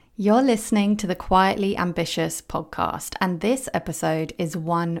You're listening to the Quietly Ambitious podcast, and this episode is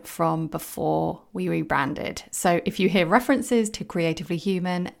one from before we rebranded. So if you hear references to Creatively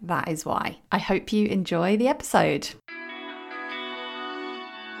Human, that is why. I hope you enjoy the episode.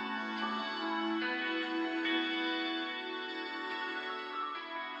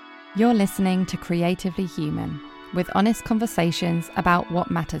 You're listening to Creatively Human, with honest conversations about what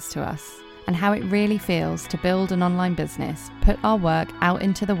matters to us and how it really feels to build an online business, put our work out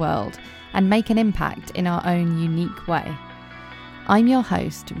into the world, and make an impact in our own unique way. I'm your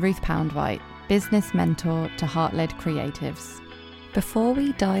host, Ruth Poundwhite, business mentor to heart-led creatives. Before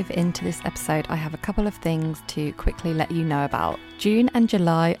we dive into this episode, I have a couple of things to quickly let you know about. June and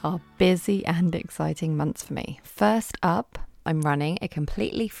July are busy and exciting months for me. First up, I'm running a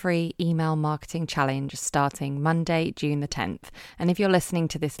completely free email marketing challenge starting Monday, June the 10th. And if you're listening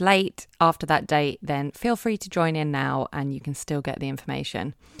to this late after that date, then feel free to join in now and you can still get the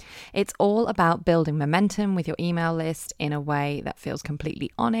information. It's all about building momentum with your email list in a way that feels completely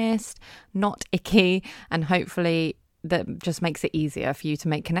honest, not icky, and hopefully that just makes it easier for you to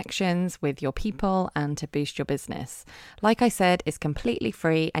make connections with your people and to boost your business. Like I said, it's completely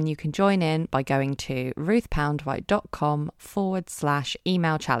free and you can join in by going to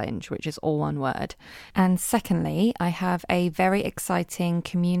ruthpoundwhite.com/email challenge, which is all one word. And secondly, I have a very exciting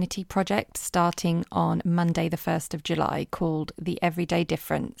community project starting on Monday, the 1st of July called The Everyday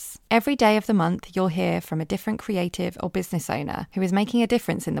Difference. Every day of the month, you'll hear from a different creative or business owner who is making a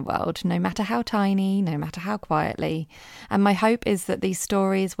difference in the world, no matter how tiny, no matter how quietly. And my hope is that these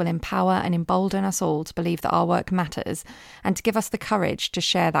stories will empower and embolden us all to believe that our work matters and to give us the courage to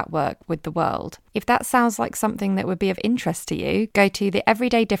share that work with the world. If that sounds like something that would be of interest to you, go to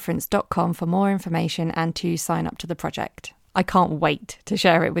theeverydaydifference.com for more information and to sign up to the project. I can't wait to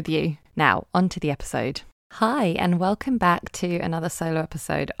share it with you. Now, on to the episode. Hi, and welcome back to another solo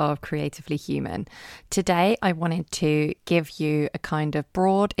episode of Creatively Human. Today, I wanted to give you a kind of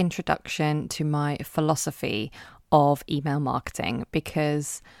broad introduction to my philosophy of email marketing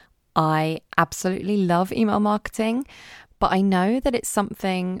because I absolutely love email marketing, but I know that it's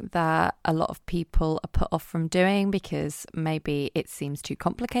something that a lot of people are put off from doing because maybe it seems too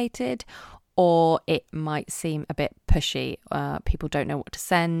complicated or it might seem a bit pushy. People don't know what to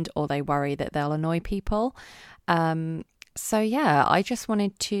send or they worry that they'll annoy people. I just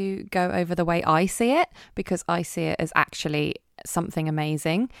wanted to go over the way I see it because I see it as actually something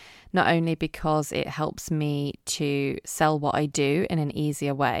amazing, not only because it helps me to sell what I do in an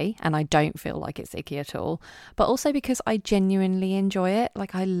easier way and I don't feel like it's icky at all, but also because I genuinely enjoy it.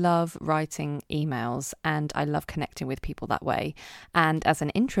 Like, I love writing emails and I love connecting with people that way. And as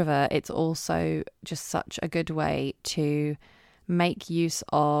an introvert, it's also just such a good way to make use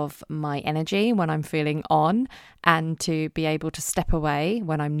of my energy when I'm feeling on and to be able to step away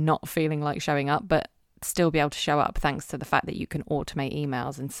when I'm not feeling like showing up, but still be able to show up thanks to the fact that you can automate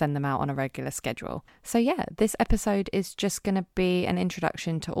emails and send them out on a regular schedule. So yeah, this episode is just going to be an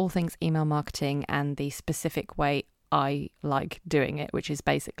introduction to all things email marketing and the specific way I like doing it, which is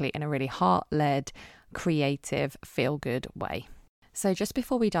basically in a really heart-led, creative, feel-good way. So just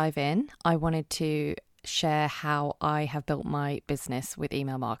before we dive in, I wanted to share how I have built my business with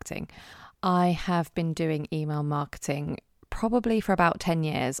email marketing. I have been doing email marketing probably for about 10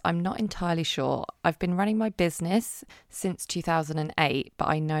 years. I'm not entirely sure. I've been running my business since 2008, but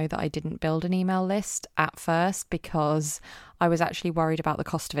I know that I didn't build an email list at first because I was actually worried about the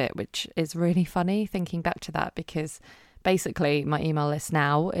cost of it, which is really funny thinking back to that because basically my email list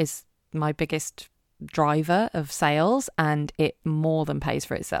now is my biggest driver of sales and it more than pays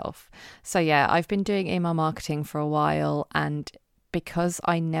for itself. So yeah, I've been doing email marketing for a while, and because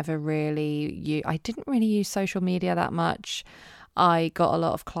I didn't really use social media that much, I got a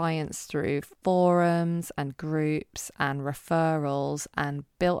lot of clients through forums and groups and referrals and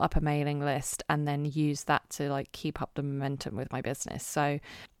built up a mailing list and then used that to keep up the momentum with my business. So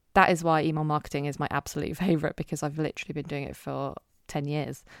that is why email marketing is my absolute favorite, because I've literally been doing it for 10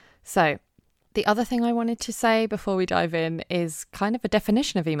 years. So the other thing I wanted to say before we dive in is kind of a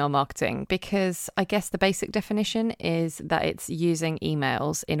definition of email marketing, because I guess the basic definition is that it's using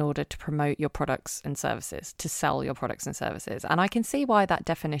emails in order to promote your products and services, to sell your products and services. And I can see why that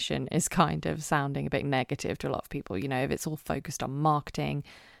definition is kind of sounding a bit negative to a lot of people. You know, if it's all focused on marketing,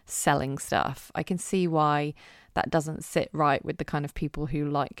 selling stuff, I can see why that doesn't sit right with the kind of people who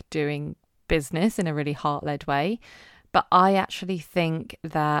like doing business in a really heart-led way. But I actually think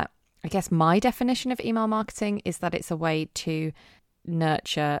that, I guess my definition of email marketing is that it's a way to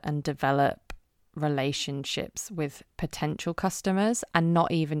nurture and develop relationships with potential customers, and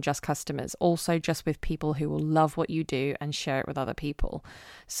not even just customers, also just with people who will love what you do and share it with other people.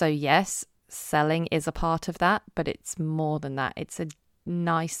 So yes, selling is a part of that, but it's more than that. It's a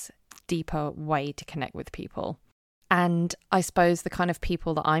nice, deeper way to connect with people. And I suppose the kind of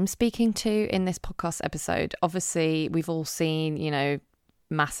people that I'm speaking to in this podcast episode, obviously we've all seen,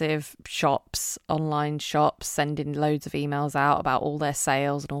 massive shops, online shops, sending loads of emails out about all their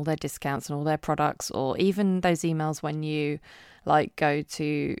sales and all their discounts and all their products, or even those emails when you go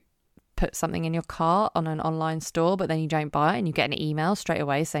to put something in your cart on an online store, but then you don't buy it and you get an email straight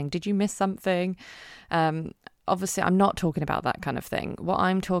away saying, did you miss something? Obviously, I'm not talking about that kind of thing. What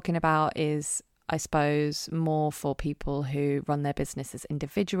I'm talking about is, I suppose, more for people who run their business as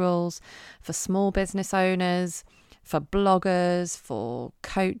individuals, for small business owners, for bloggers, for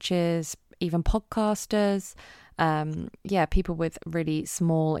coaches, even podcasters. People with really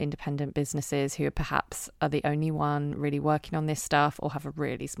small independent businesses who perhaps are the only one really working on this stuff or have a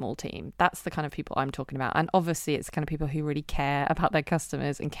really small team. That's the kind of people I'm talking about. And obviously it's the kind of people who really care about their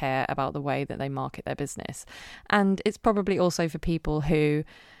customers and care about the way that they market their business. And it's probably also for people who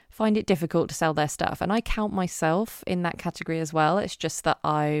find it difficult to sell their stuff. And I count myself in that category as well. It's just that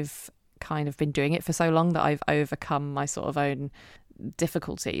I've kind of been doing it for so long that I've overcome my sort of own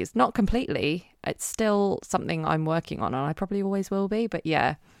difficulties. Not completely. It's still something I'm working on, and I probably always will be. But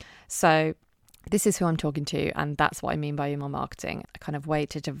yeah, so this is who I'm talking to, and that's what I mean by email marketing, a kind of way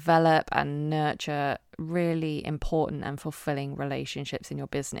to develop and nurture really important and fulfilling relationships in your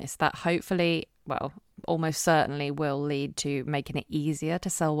business that hopefully, well, almost certainly will lead to making it easier to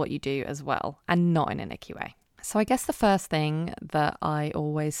sell what you do as well, and not in an icky way. So I guess the first thing that I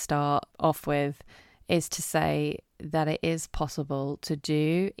always start off with is to say that it is possible to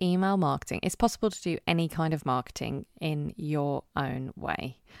do email marketing. It's possible to do any kind of marketing in your own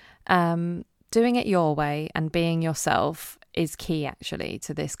way. Doing it your way and being yourself is key actually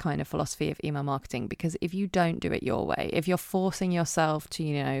to this kind of philosophy of email marketing, because if you don't do it your way, if you're forcing yourself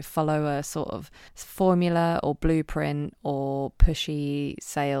to, follow a sort of formula or blueprint or pushy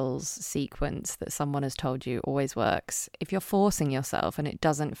sales sequence that someone has told you always works, if you're forcing yourself and it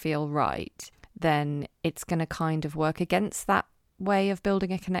doesn't feel right, then it's going to kind of work against that way of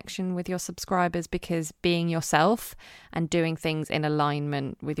building a connection with your subscribers, because being yourself and doing things in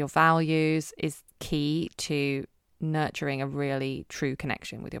alignment with your values is key to nurturing a really true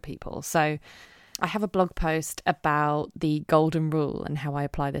connection with your people. So I have a blog post about the golden rule and how I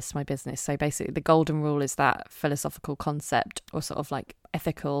apply this to my business. So basically the golden rule is that philosophical concept or sort of like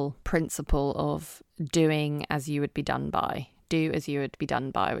ethical principle of doing as you would be done by. Do as you would be done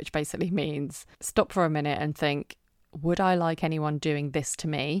by, which basically means stop for a minute and think, would I like anyone doing this to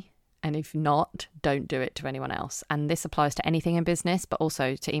me? And if not, don't do it to anyone else. And this applies to anything in business, but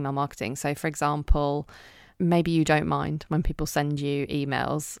also to email marketing. So for example, maybe you don't mind when people send you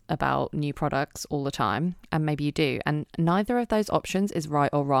emails about new products all the time, and maybe you do. And neither of those options is right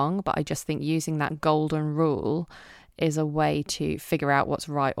or wrong, but I just think using that golden rule is a way to figure out what's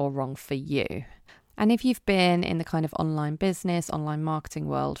right or wrong for you. And if you've been in the kind of online business, online marketing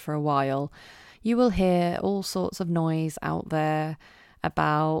world for a while, you will hear all sorts of noise out there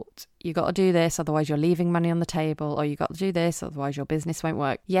about you got to do this, otherwise you're leaving money on the table, or you got to do this, otherwise your business won't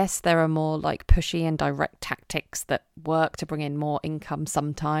work. Yes, there are more like pushy and direct tactics that work to bring in more income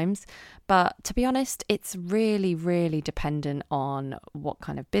sometimes. But to be honest, it's really, really dependent on what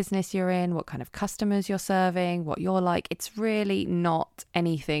kind of business you're in, what kind of customers you're serving, what you're like. It's really not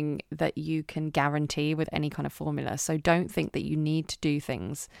anything that you can guarantee with any kind of formula. So don't think that you need to do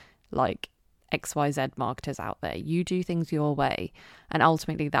things like XYZ marketers out there. You do things your way, and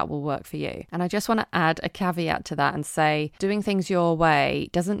ultimately that will work for you. And I just want to add a caveat to that and say doing things your way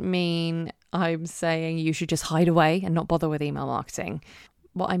doesn't mean I'm saying you should just hide away and not bother with email marketing.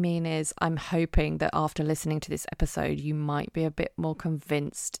 What I mean is I'm hoping that after listening to this episode, you might be a bit more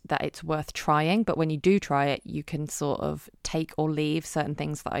convinced that it's worth trying. But when you do try it, you can sort of take or leave certain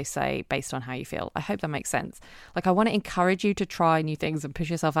things that I say based on how you feel. I hope that makes sense. Like, I want to encourage you to try new things and push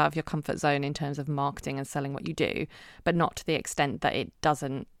yourself out of your comfort zone in terms of marketing and selling what you do, but not to the extent that it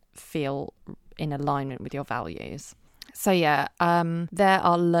doesn't feel in alignment with your values. So yeah, there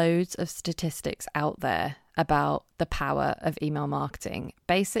are loads of statistics out there about the power of email marketing.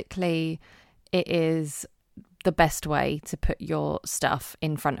 Basically, it is the best way to put your stuff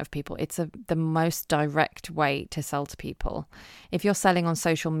in front of people. It's the most direct way to sell to people. If you're selling on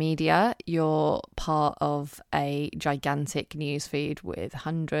social media, you're part of a gigantic newsfeed with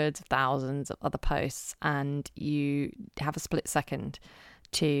hundreds of thousands of other posts, and you have a split second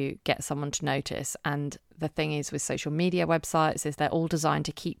to get someone to notice. And the thing is with social media websites is they're all designed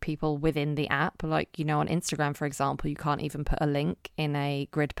to keep people within the app. Like, you know, on Instagram, for example, you can't even put a link in a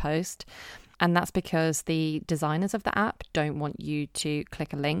grid post. And that's because the designers of the app don't want you to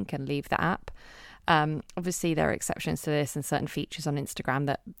click a link and leave the app. Obviously, there are exceptions to this and certain features on Instagram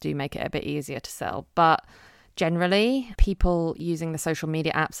that do make it a bit easier to sell. But generally, people using the social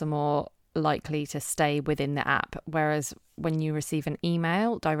media apps are more likely to stay within the app. Whereas when you receive an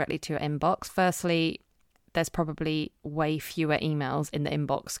email directly to your inbox, firstly, there's probably way fewer emails in the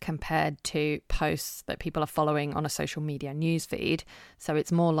inbox compared to posts that people are following on a social media newsfeed. So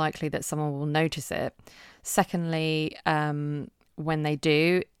it's more likely that someone will notice it. Secondly, when they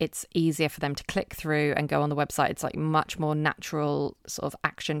do, it's easier for them to click through and go on the website. It's like much more natural sort of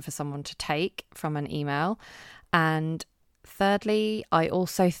action for someone to take from an email. And thirdly, I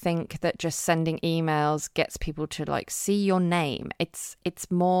also think that just sending emails gets people to like see your name. It's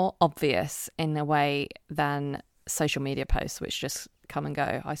more obvious in a way than social media posts, which just come and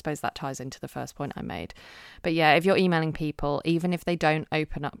go. I suppose that ties into the first point I made. But yeah, if you're emailing people, even if they don't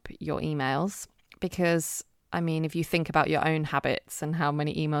open up your emails, because I mean, if you think about your own habits and how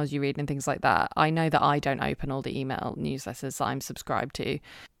many emails you read and things like that, I know that I don't open all the email newsletters I'm subscribed to.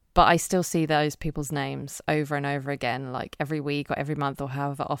 But I still see those people's names over and over again, like every week or every month or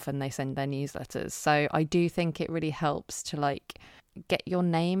however often they send their newsletters. So I do think it really helps to like get your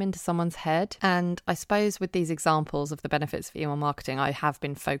name into someone's head. And I suppose with these examples of the benefits of email marketing, I have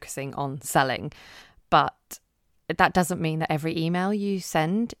been focusing on selling. But that doesn't mean that every email you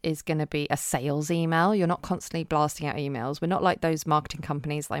send is going to be a sales email. You're not constantly blasting out emails. We're not like those marketing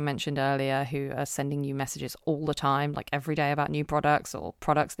companies that I mentioned earlier who are sending you messages all the time, like every day about new products or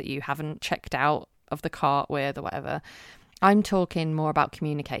products that you haven't checked out of the cart with or whatever. I'm talking more about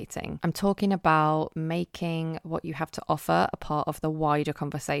communicating. I'm talking about making what you have to offer a part of the wider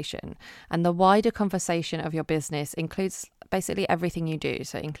conversation. And the wider conversation of your business includes basically everything you do.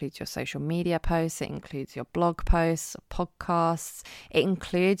 So it includes your social media posts, it includes your blog posts, podcasts, it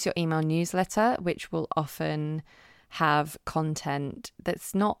includes your email newsletter, which will often have content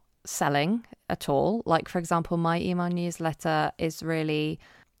that's not selling at all. Like, for example, my email newsletter is really...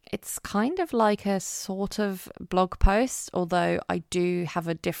 it's kind of like a sort of blog post, although I do have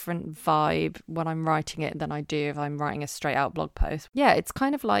a different vibe when I'm writing it than I do if I'm writing a straight out blog post. Yeah, it's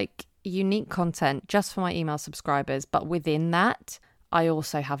kind of like unique content just for my email subscribers, but within that, I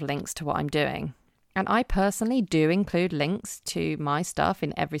also have links to what I'm doing. And I personally do include links to my stuff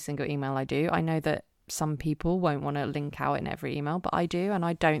in every single email I do. I know that some people won't want to link out in every email, but I do, and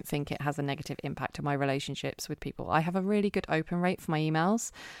I don't think it has a negative impact on my relationships with people. I have a really good open rate for my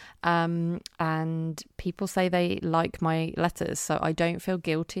emails, and people say they like my letters, so I don't feel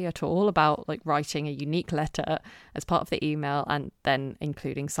guilty at all about like writing a unique letter as part of the email and then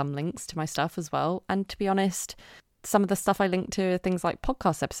including some links to my stuff as well. And to be honest, some of the stuff I link to are things like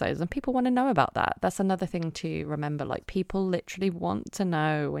podcast episodes, and people want to know about that. That's another thing to remember. Like, people literally want to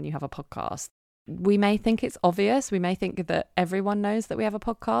know when you have a podcast. We may think it's obvious. We may think that everyone knows that we have a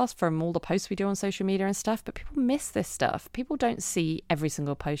podcast from all the posts we do on social media and stuff, but people miss this stuff. People don't see every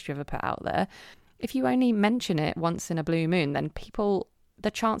single post you ever put out there. If you only mention it once in a blue moon, then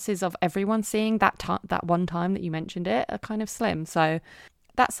the chances of everyone seeing that one time that you mentioned it are kind of slim. So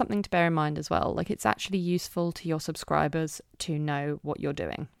that's something to bear in mind as well. Like, it's actually useful to your subscribers to know what you're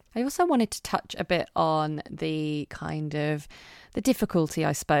doing. I also wanted to touch a bit on the difficulty,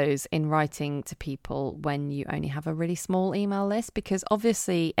 I suppose, in writing to people when you only have a really small email list, because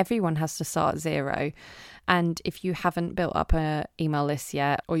obviously everyone has to start at zero. And if you haven't built up an email list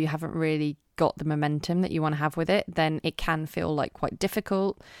yet, or you haven't really got the momentum that you want to have with it, then it can feel like quite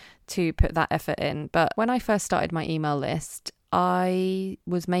difficult to put that effort in. But when I first started my email list, I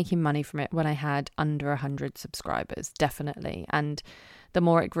was making money from it when I had under 100 subscribers, definitely. And the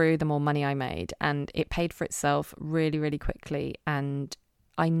more it grew, the more money I made, and it paid for itself really, really quickly. And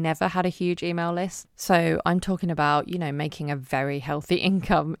I never had a huge email list. So I'm talking about, making a very healthy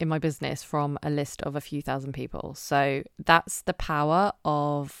income in my business from a list of a few thousand people. So that's the power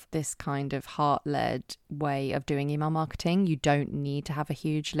of this kind of heart-led way of doing email marketing. You don't need to have a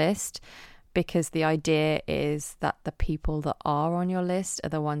huge list, because the idea is that the people that are on your list are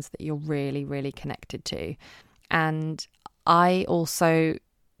the ones that you're really, really connected to. And I also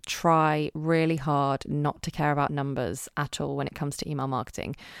try really hard not to care about numbers at all when it comes to email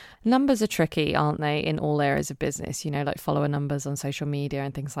marketing. Numbers are tricky, aren't they, in all areas of business, like follower numbers on social media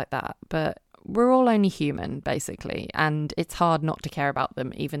and things like that. But we're all only human, basically, and it's hard not to care about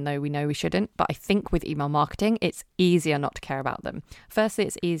them, even though we know we shouldn't. But I think with email marketing, it's easier not to care about them. Firstly,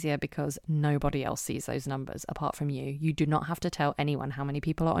 it's easier because nobody else sees those numbers apart from you. You do not have to tell anyone how many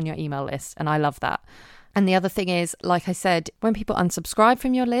people are on your email list, and I love that. And the other thing is, like I said, when people unsubscribe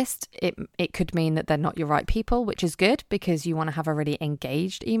from your list, it could mean that they're not your right people, which is good because you want to have a really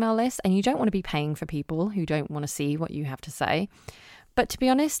engaged email list and you don't want to be paying for people who don't want to see what you have to say. But to be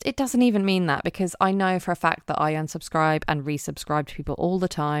honest, it doesn't even mean that, because I know for a fact that I unsubscribe and resubscribe to people all the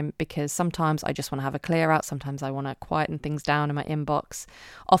time, because sometimes I just want to have a clear out. Sometimes I want to quieten things down in my inbox.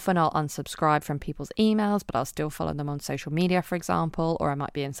 Often I'll unsubscribe from people's emails, but I'll still follow them on social media, for example, or I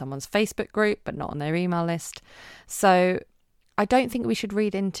might be in someone's Facebook group, but not on their email list. So I don't think we should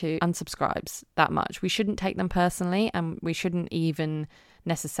read into unsubscribes that much. We shouldn't take them personally, and we shouldn't even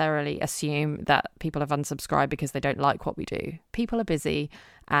necessarily assume that people have unsubscribed because they don't like what we do. People are busy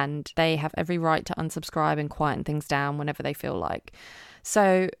and they have every right to unsubscribe and quieten things down whenever they feel like.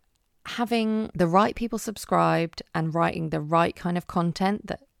 So having the right people subscribed and writing the right kind of content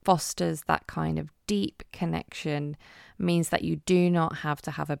that fosters that kind of deep connection means that you do not have to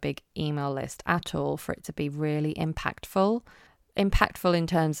have a big email list at all for it to be really impactful in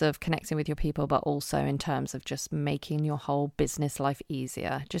terms of connecting with your people, but also in terms of just making your whole business life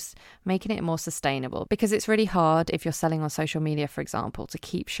easier, just making it more sustainable. Because it's really hard if you're selling on social media, for example, to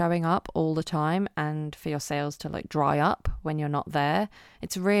keep showing up all the time and for your sales to like dry up when you're not there.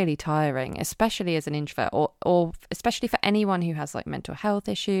 It's really tiring, especially as an introvert, or especially for anyone who has like mental health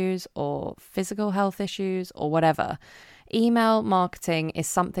issues or physical health issues or whatever. Email marketing is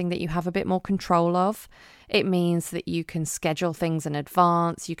something that you have a bit more control of. It means that you can schedule things in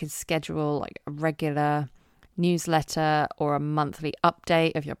advance. You can schedule like a regular newsletter or a monthly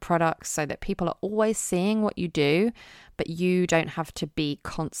update of your products so that people are always seeing what you do, but you don't have to be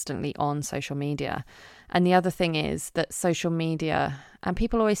constantly on social media. And the other thing is that social media, and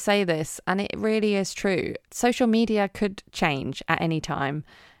people always say this, and it really is true, social media could change at any time.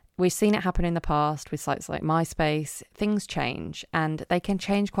 We've seen it happen in the past with sites like MySpace. Things change and they can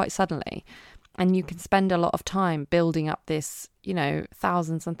change quite suddenly. And you can spend a lot of time building up this,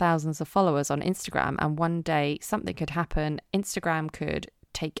 thousands and thousands of followers on Instagram. And one day something could happen. Instagram could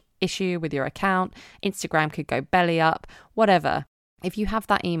take issue with your account. Instagram could go belly up, whatever. If you have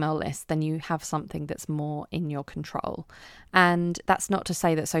that email list, then you have something that's more in your control. And that's not to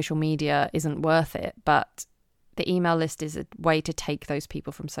say that social media isn't worth it, but the email list is a way to take those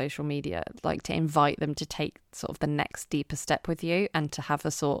people from social media, like to invite them to take sort of the next deeper step with you and to have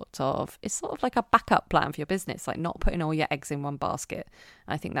it's sort of like a backup plan for your business, like not putting all your eggs in one basket.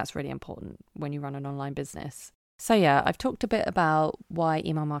 I think that's really important when you run an online business. So yeah, I've talked a bit about why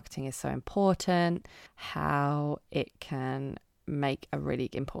email marketing is so important, how it can make a really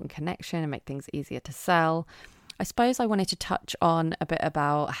important connection and make things easier to sell. I suppose I wanted to touch on a bit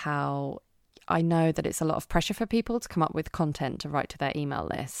about how I know that it's a lot of pressure for people to come up with content to write to their email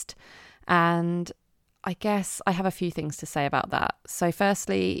list. And I guess I have a few things to say about that. So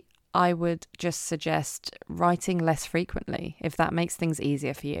firstly, I would just suggest writing less frequently if that makes things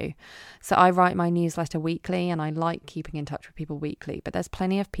easier for you. So I write my newsletter weekly and I like keeping in touch with people weekly, but there's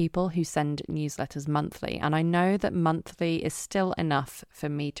plenty of people who send newsletters monthly. And I know that monthly is still enough for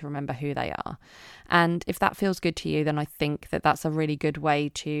me to remember who they are. And if that feels good to you, then I think that that's a really good way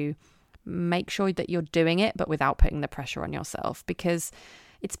to make sure that you're doing it, but without putting the pressure on yourself, because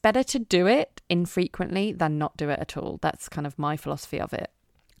it's better to do it infrequently than not do it at all. That's kind of my philosophy of it.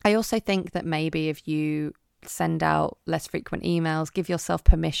 I also think that maybe if you send out less frequent emails, give yourself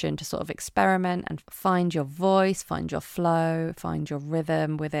permission to sort of experiment and find your voice, find your flow, find your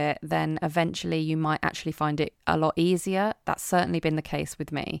rhythm with it, then eventually you might actually find it a lot easier. That's certainly been the case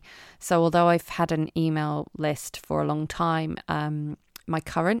with me. So although I've had an email list for a long time, my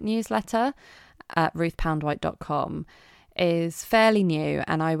current newsletter at ruthpoundwhite.com is fairly new,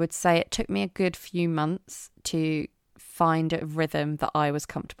 and I would say it took me a good few months to find a rhythm that I was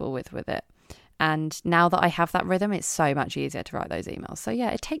comfortable with it. And now that I have that rhythm, it's so much easier to write those emails. So yeah,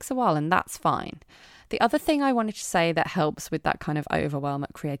 it takes a while and that's fine. The other thing I wanted to say that helps with that kind of overwhelm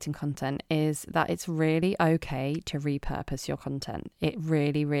at creating content is that it's really okay to repurpose your content. It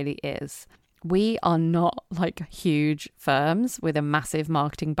really, really is. We are not like huge firms with a massive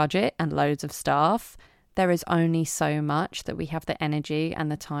marketing budget and loads of staff. There is only so much that we have the energy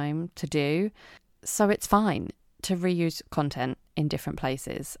and the time to do. So it's fine to reuse content in different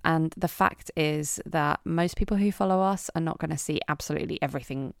places. And the fact is that most people who follow us are not going to see absolutely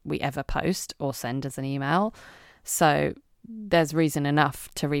everything we ever post or send as an email. So there's reason enough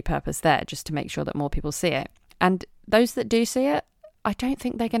to repurpose there just to make sure that more people see it. And those that do see it, I don't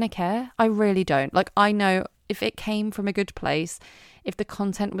think they're going to care. I really don't. Like, I know if it came from a good place, if the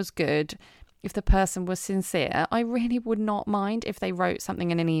content was good, if the person was sincere, I really would not mind if they wrote something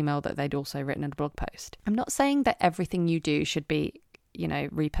in an email that they'd also written in a blog post. I'm not saying that everything you do should be,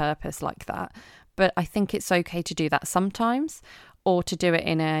 repurposed like that, but I think it's okay to do that sometimes, or to do it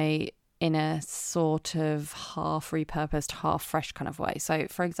in a sort of half repurposed, half fresh kind of way. So,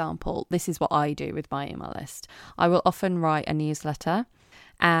 for example, this is what I do with my email list. I will often write a newsletter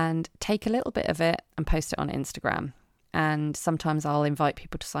and take a little bit of it and post it on Instagram. And sometimes I'll invite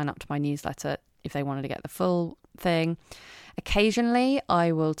people to sign up to my newsletter if they wanted to get the full thing. Occasionally,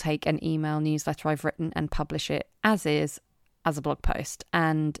 I will take an email newsletter I've written and publish it as is, as a blog post,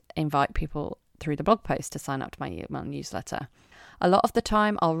 and invite people through the blog post to sign up to my email newsletter. A lot of the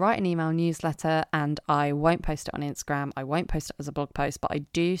time, I'll write an email newsletter and I won't post it on Instagram. I won't post it as a blog post, but I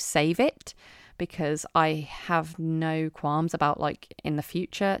do save it because I have no qualms about, like, in the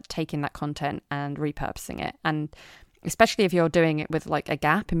future, taking that content and repurposing it. And especially if you're doing it with like a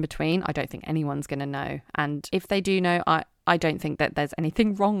gap in between, I don't think anyone's going to know. And if they do know, I don't think that there's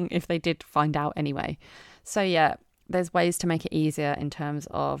anything wrong if they did find out anyway. So yeah, there's ways to make it easier in terms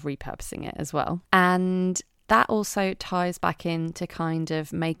of repurposing it as well. And that also ties back into kind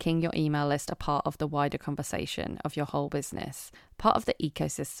of making your email list a part of the wider conversation of your whole business, part of the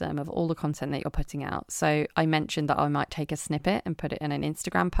ecosystem of all the content that you're putting out. So I mentioned that I might take a snippet and put it in an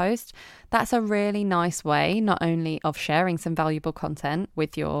Instagram post. That's a really nice way, not only of sharing some valuable content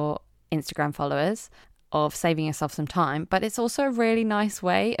with your Instagram followers, of saving yourself some time, but it's also a really nice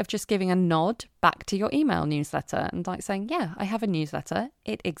way of just giving a nod back to your email newsletter and like saying, yeah, I have a newsletter.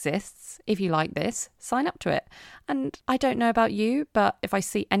 It exists. If you like this, sign up to it. And I don't know about you, but if I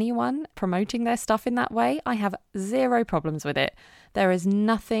see anyone promoting their stuff in that way, I have zero problems with it. There is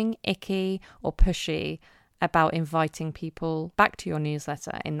nothing icky or pushy about inviting people back to your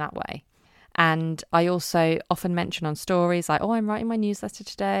newsletter in that way. And I also often mention on stories like, oh, I'm writing my newsletter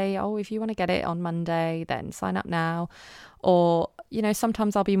today. Oh, if you want to get it on Monday, then sign up now. Or,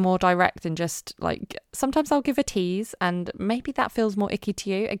 sometimes I'll be more direct and just like, sometimes I'll give a tease and maybe that feels more icky to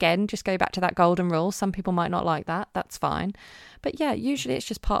you. Again, just go back to that golden rule. Some people might not like that. That's fine. But yeah, usually it's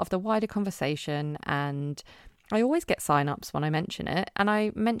just part of the wider conversation. And I always get sign-ups when I mention it, and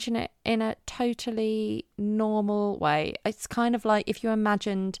I mention it in a totally normal way. It's kind of like if you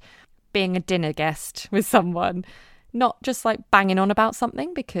imagined being a dinner guest with someone, not just like banging on about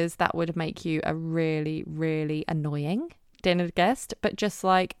something, because that would make you a really, really annoying dinner guest, but just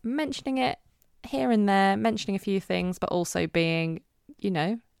like mentioning it here and there, mentioning a few things, but also being,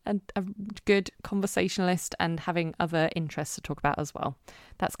 a good conversationalist and having other interests to talk about as well.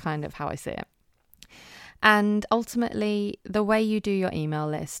 That's kind of how I see it. And ultimately, the way you do your email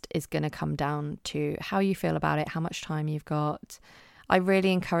list is going to come down to how you feel about it, how much time you've got. I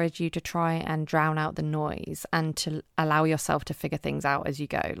really encourage you to try and drown out the noise and to allow yourself to figure things out as you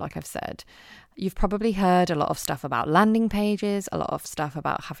go, like I've said. You've probably heard a lot of stuff about landing pages, a lot of stuff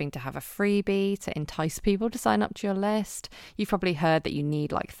about having to have a freebie to entice people to sign up to your list. You've probably heard that you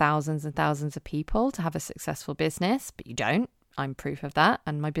need like thousands and thousands of people to have a successful business, but you don't. I'm proof of that,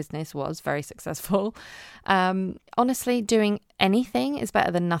 and my business was very successful. Honestly, doing anything is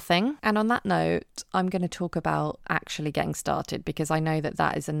better than nothing. And on that note, I'm going to talk about actually getting started, because I know that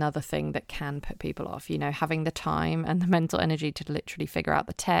that is another thing that can put people off, having the time and the mental energy to literally figure out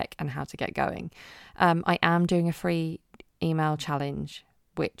the tech and how to get going. I am doing a free email challenge,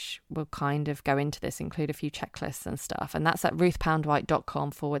 which will kind of go into this, include a few checklists and stuff. And that's at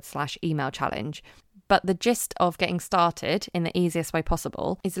ruthpoundwhite.com/email challenge. But the gist of getting started in the easiest way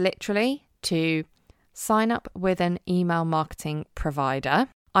possible is literally to sign up with an email marketing provider.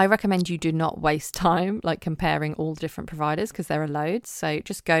 I recommend you do not waste time like comparing all the different providers, because there are loads. So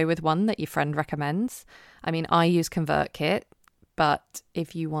just go with one that your friend recommends. I mean, I use ConvertKit, but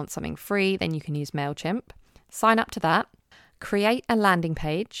if you want something free, then you can use MailChimp. Sign up to that, create a landing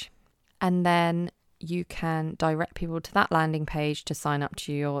page, and then you can direct people to that landing page to sign up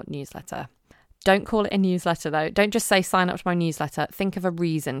to your newsletter. Don't call it a newsletter though. Don't just say sign up to my newsletter. Think of a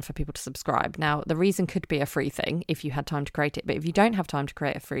reason for people to subscribe. Now, the reason could be a free thing if you had time to create it. But if you don't have time to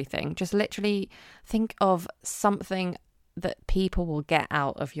create a free thing, just literally think of something that people will get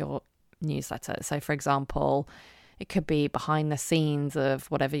out of your newsletter. So for example, it could be behind the scenes of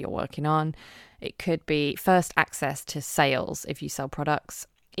whatever you're working on. It could be first access to sales if you sell products.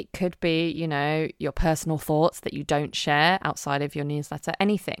 It could be, your personal thoughts that you don't share outside of your newsletter,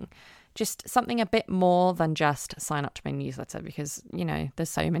 anything. Just something a bit more than just sign up to my newsletter, because, there's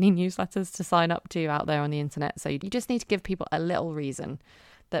so many newsletters to sign up to out there on the internet. So you just need to give people a little reason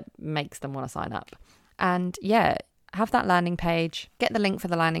that makes them want to sign up. And yeah, have that landing page, get the link for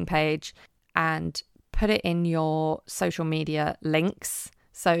the landing page and put it in your social media links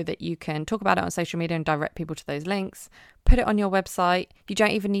so that you can talk about it on social media and direct people to those links. Put it on your website. You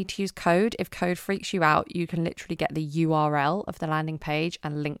don't even need to use code. If code freaks you out, you can literally get the URL of the landing page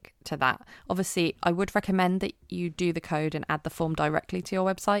and link to that. Obviously, I would recommend that you do the code and add the form directly to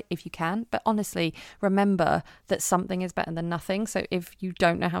your website if you can. But honestly, remember that something is better than nothing. So if you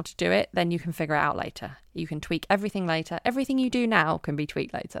don't know how to do it, then you can figure it out later. You can tweak everything later. Everything you do now can be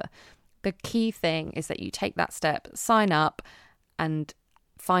tweaked later. The key thing is that you take that step, sign up, and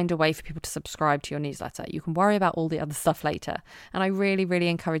find a way for people to subscribe to your newsletter. You can worry about all the other stuff later. And I really, really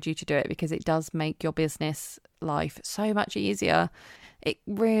encourage you to do it because it does make your business life so much easier. It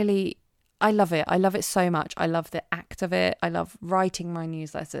really, I love it. I love it so much. I love the act of it. I love writing my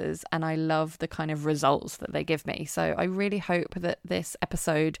newsletters and I love the kind of results that they give me. So I really hope that this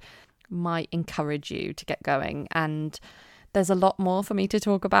episode might encourage you to get going. And there's a lot more for me to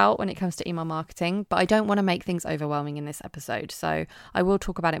talk about when it comes to email marketing, but I don't want to make things overwhelming in this episode, so I will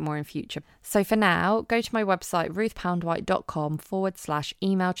talk about it more in future. So for now, go to my website,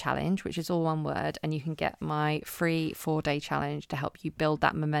 ruthpoundwhite.com/email challenge, which is all one word, and you can get my free 4-day challenge to help you build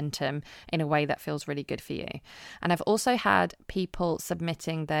that momentum in a way that feels really good for you. And I've also had people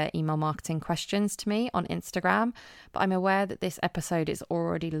submitting their email marketing questions to me on Instagram, but I'm aware that this episode is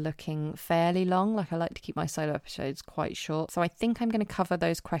already looking fairly long. Like I like to keep my solo episodes quite short. So I think I'm going to cover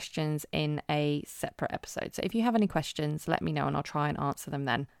those questions in a separate episode. So if you have any questions, let me know and I'll try and answer them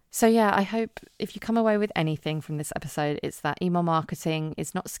then. So yeah, I hope if you come away with anything from this episode, it's that email marketing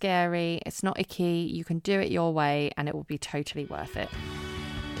is not scary, it's not icky, you can do it your way and it will be totally worth it.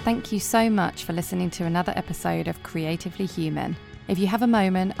 Thank you so much for listening to another episode of Creatively Human. If you have a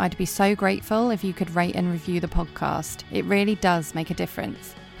moment, I'd be so grateful if you could rate and review the podcast. It really does make a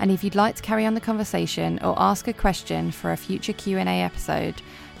difference. And if you'd like to carry on the conversation or ask a question for a future Q&A episode,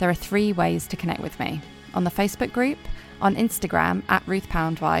 there are 3 ways to connect with me. On the Facebook group, on Instagram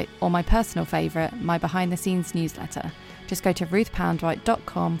 @RuthPoundWhite, or my personal favourite, my behind the scenes newsletter. Just go to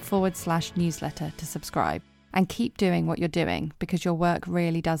ruthpoundwhite.com/newsletter to subscribe. And keep doing what you're doing because your work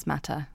really does matter.